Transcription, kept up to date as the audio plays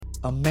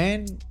A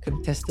man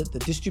contested the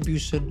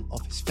distribution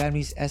of his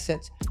family's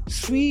assets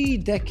 3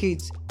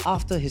 decades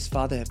after his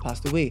father had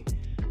passed away.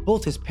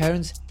 Both his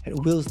parents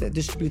had wills that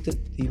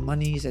distributed the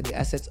monies and the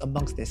assets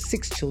amongst their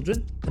 6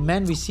 children. The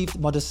man received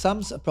modest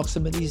sums,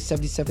 approximately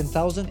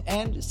 $77,000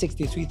 and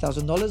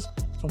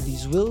 $63,000 from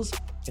these wills,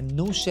 and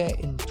no share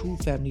in 2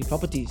 family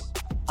properties.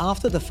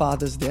 After the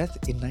father's death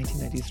in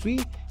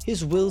 1993,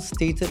 his will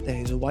stated that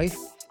his wife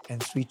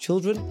and 3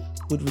 children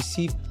would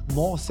receive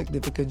more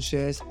significant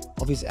shares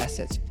of his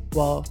assets,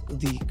 while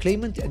the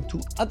claimant and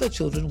 2 other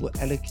children were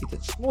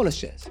allocated smaller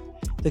shares.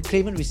 The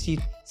claimant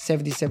received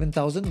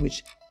 $77,000,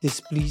 which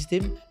displeased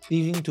him,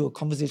 leading to a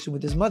conversation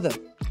with his mother.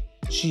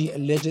 She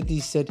allegedly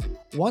said,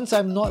 "Once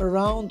I'm not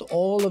around,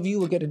 all of you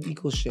will get an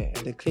equal share."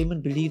 And the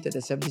claimant believed that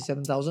the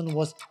 $77,000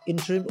 was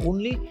interim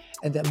only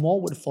and that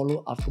more would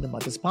follow after the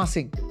mother's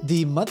passing.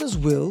 The mother's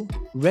will,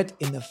 read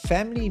in a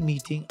family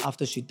meeting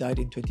after she died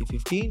in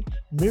 2015,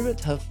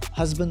 mirrored her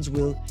husband's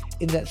will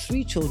in that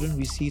 3 children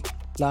received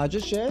larger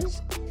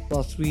shares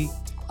while 3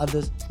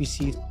 others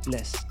received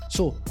less.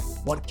 So,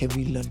 what can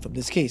we learn from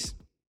this case?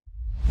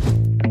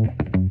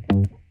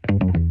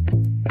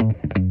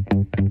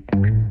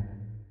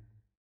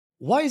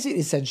 Why is it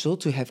essential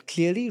to have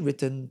clearly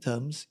written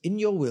terms in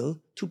your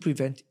will to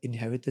prevent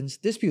inheritance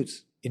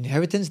disputes?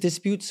 Inheritance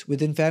disputes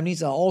within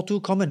families are all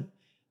too common,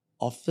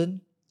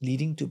 often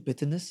leading to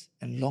bitterness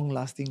and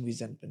long-lasting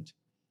resentment.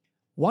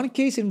 One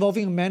case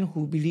involving a man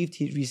who believed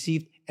he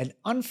received an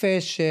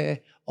unfair share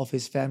of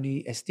his family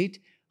estate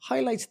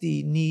highlights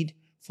the need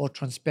for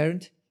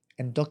transparent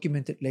and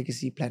documented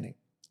legacy planning.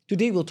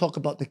 Today we'll talk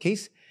about the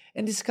case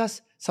and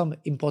discuss some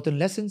important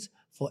lessons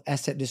for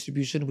asset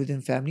distribution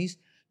within families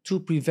to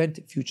prevent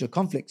future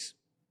conflicts.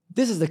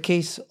 This is the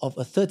case of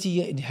a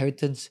 30-year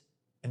inheritance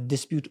and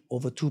dispute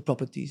over 2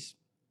 properties.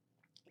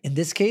 In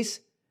this case,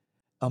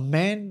 a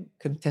man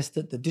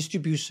contested the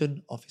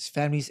distribution of his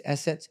family's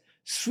assets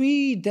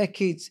 3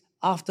 decades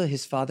after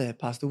his father had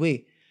passed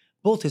away.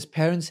 Both his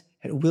parents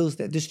had wills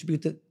that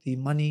distributed the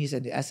monies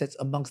and the assets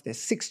amongst their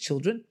 6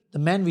 children. The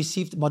man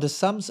received modest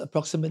sums,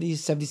 approximately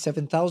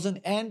 $77,000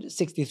 and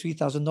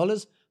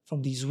 $63,000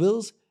 from these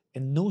wills,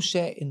 and no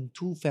share in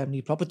 2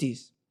 family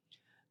properties.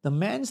 The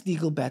man's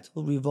legal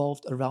battle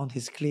revolved around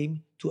his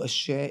claim to a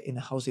share in a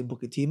house in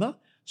Bukit Timah,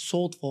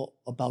 sold for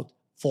about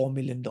 $4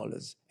 million,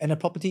 and a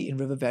property in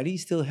River Valley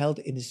still held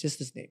in his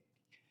sister's name.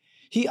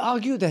 He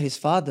argued that his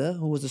father,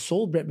 who was the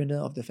sole breadwinner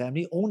of the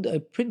family, owned a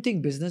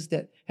printing business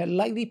that had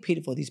likely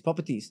paid for these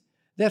properties.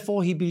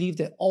 Therefore, he believed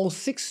that all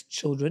 6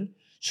 children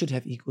should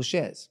have equal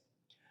shares.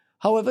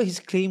 However, his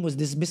claim was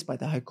dismissed by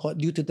the High Court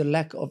due to the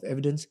lack of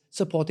evidence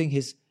supporting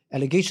his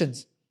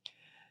allegations.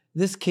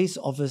 This case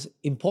offers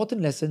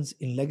important lessons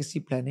in legacy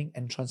planning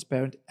and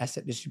transparent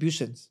asset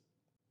distributions.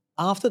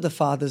 After the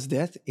father's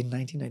death in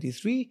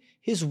 1993,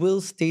 his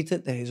will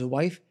stated that his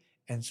wife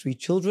and 3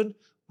 children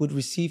would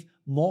receive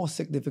more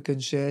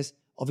significant shares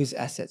of his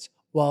assets,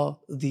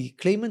 while the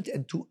claimant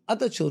and 2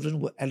 other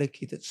children were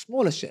allocated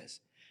smaller shares.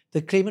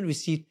 The claimant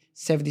received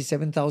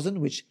 $77,000,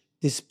 which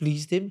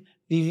displeased him,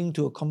 leading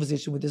to a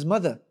conversation with his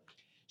mother.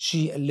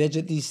 She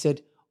allegedly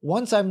said,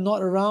 "Once I'm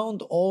not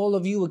around, all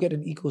of you will get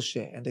an equal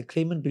share." And the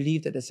claimant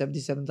believed that the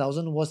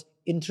 $77,000 was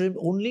interim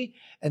only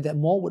and that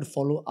more would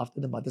follow after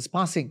the mother's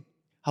passing.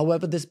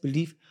 However, this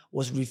belief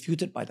was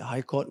refuted by the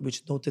High Court,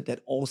 which noted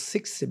that all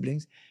 6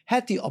 siblings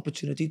had the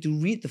opportunity to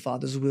read the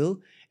father's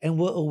will and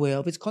were aware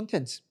of its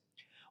contents.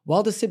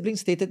 While the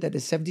siblings stated that the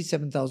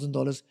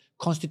 $77,000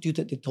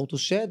 constituted the total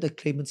share, the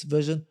claimant's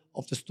version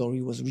of the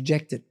story was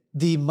rejected.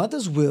 The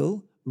mother's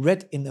will,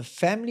 read in a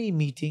family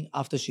meeting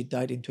after she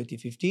died in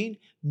 2015,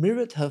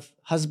 mirrored her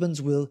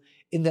husband's will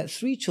in that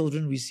 3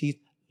 children received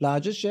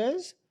larger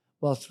shares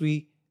while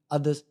 3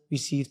 others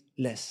received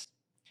less.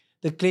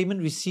 The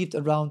claimant received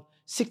around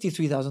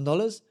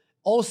 $63,000.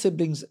 All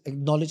siblings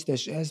acknowledged their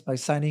shares by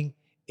signing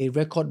a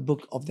record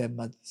book of their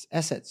mother's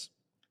assets.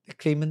 The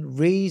claimant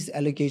raised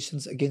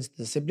allegations against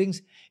the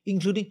siblings,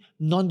 including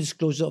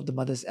non-disclosure of the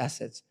mother's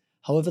assets.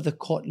 However, the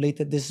court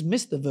later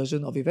dismissed the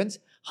version of events,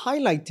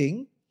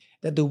 highlighting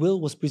that the will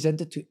was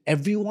presented to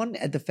everyone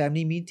at the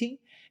family meeting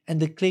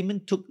and the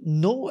claimant took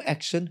no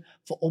action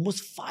for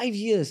almost 5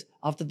 years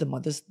after the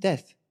mother's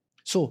death.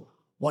 So,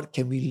 what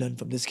can we learn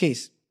from this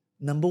case?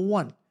 Number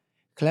 1,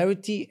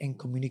 clarity and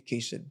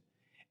communication.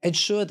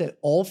 Ensure that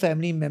all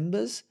family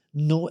members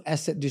know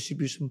asset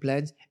distribution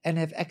plans and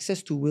have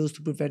access to wills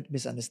to prevent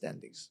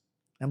misunderstandings.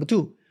 Number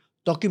 2,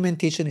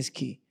 documentation is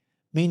key.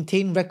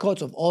 Maintain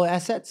records of all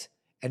assets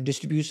and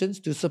distributions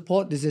to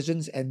support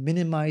decisions and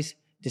minimize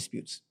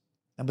disputes.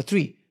 Number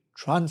 3,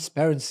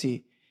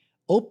 transparency.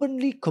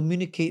 Openly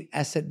communicate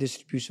asset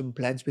distribution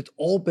plans with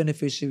all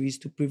beneficiaries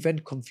to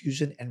prevent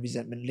confusion and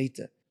resentment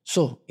later.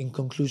 So, in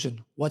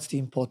conclusion, what's the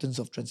importance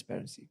of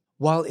transparency?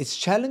 While it's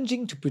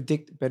challenging to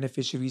predict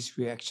beneficiaries'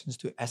 reactions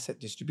to asset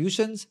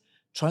distributions,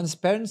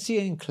 transparency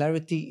and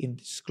clarity in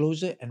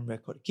disclosure and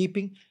record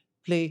keeping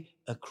play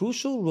a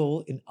crucial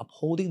role in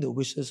upholding the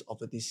wishes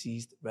of a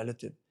deceased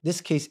relative. This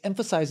case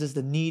emphasizes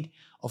the need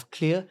of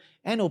clear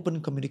and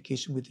open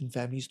communication within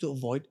families to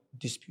avoid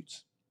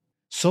disputes.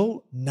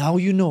 So now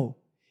you know.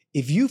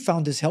 If you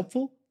found this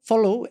helpful,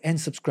 follow and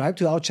subscribe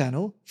to our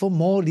channel for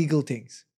more legal things.